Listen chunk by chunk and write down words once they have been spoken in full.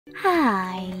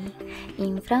Hi!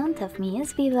 In front of me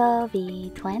is VIVO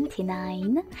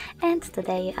V29 and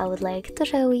today I would like to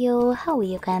show you how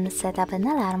you can set up an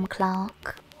alarm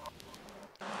clock.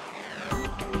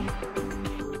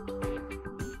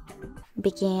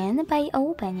 Begin by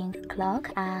opening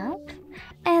Clock app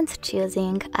and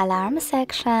choosing Alarm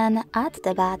section at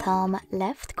the bottom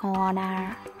left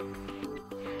corner.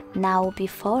 Now,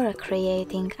 before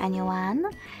creating a new one,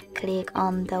 click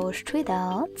on those three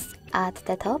dots at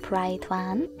the top right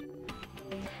one.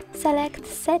 Select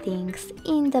Settings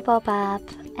in the pop-up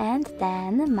and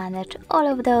then manage all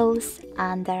of those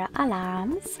under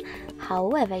Alarms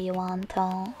however you want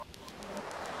to.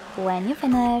 When you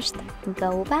finished,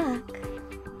 go back.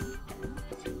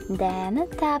 Then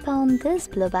tap on this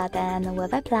blue button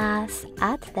with a plus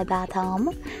at the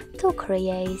bottom to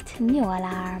create new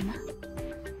alarm.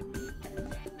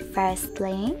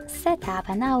 Firstly, set up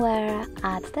an hour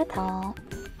at the top.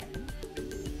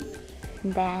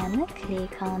 Then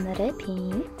click on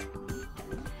Repeat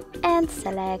and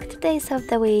select days of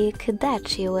the week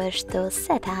that you wish to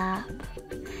set up.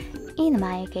 In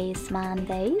my case,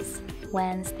 Mondays,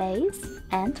 Wednesdays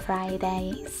and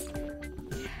Fridays.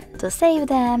 To save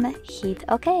them, hit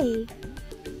OK.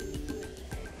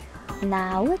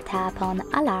 Now tap on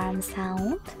Alarm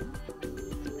Sound.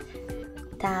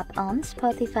 Tap on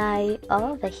Spotify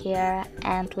over here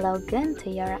and log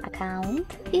into your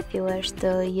account if you wish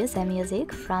to use the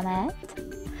music from it,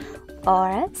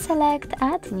 or select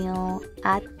Add New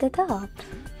at the top.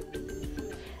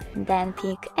 Then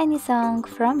pick any song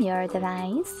from your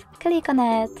device, click on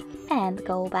it and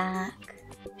go back.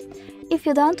 If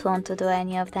you don't want to do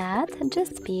any of that,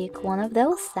 just pick one of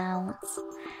those sounds,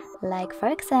 like for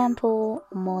example,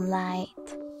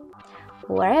 Moonlight.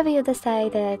 Wherever you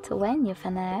decided when you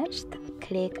finished,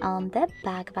 click on the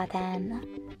back button.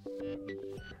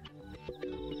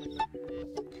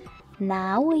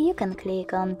 Now you can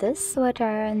click on this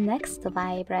switcher next to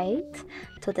Vibrate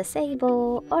to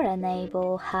disable or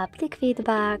enable haptic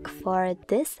feedback for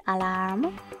this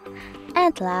alarm.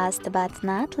 And last but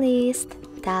not least,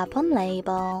 tap on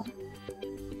Label.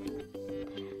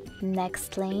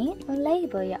 Nextly,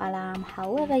 label your alarm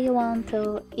however you want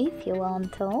to, if you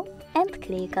want to, and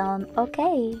click on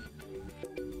OK.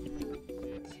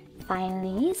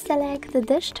 Finally, select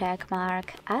this check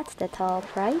mark at the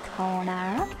top right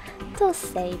corner to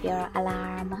save your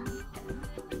alarm.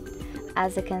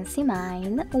 As you can see,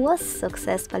 mine was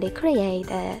successfully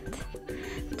created.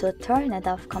 To turn it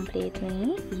off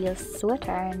completely, use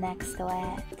switcher next to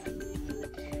it.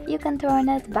 You can turn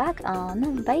it back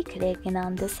on by clicking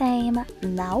on the same,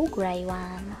 now grey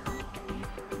one.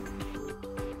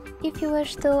 If you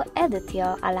wish to edit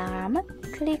your alarm,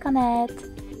 click on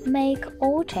it, make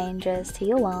all changes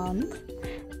you want,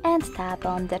 and tap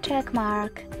on the check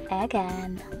mark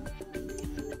again.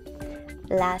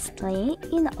 Lastly,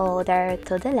 in order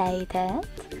to delete it,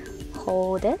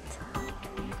 hold it,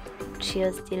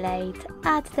 choose Delete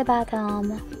at the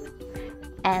bottom,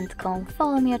 and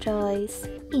confirm your choice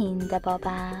in the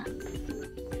pop-up.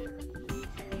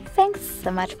 Thanks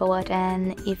so much for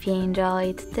watching. If you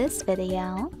enjoyed this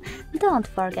video, don't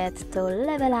forget to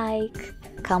leave a like,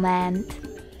 comment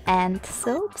and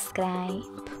subscribe.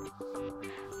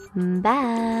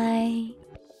 Bye!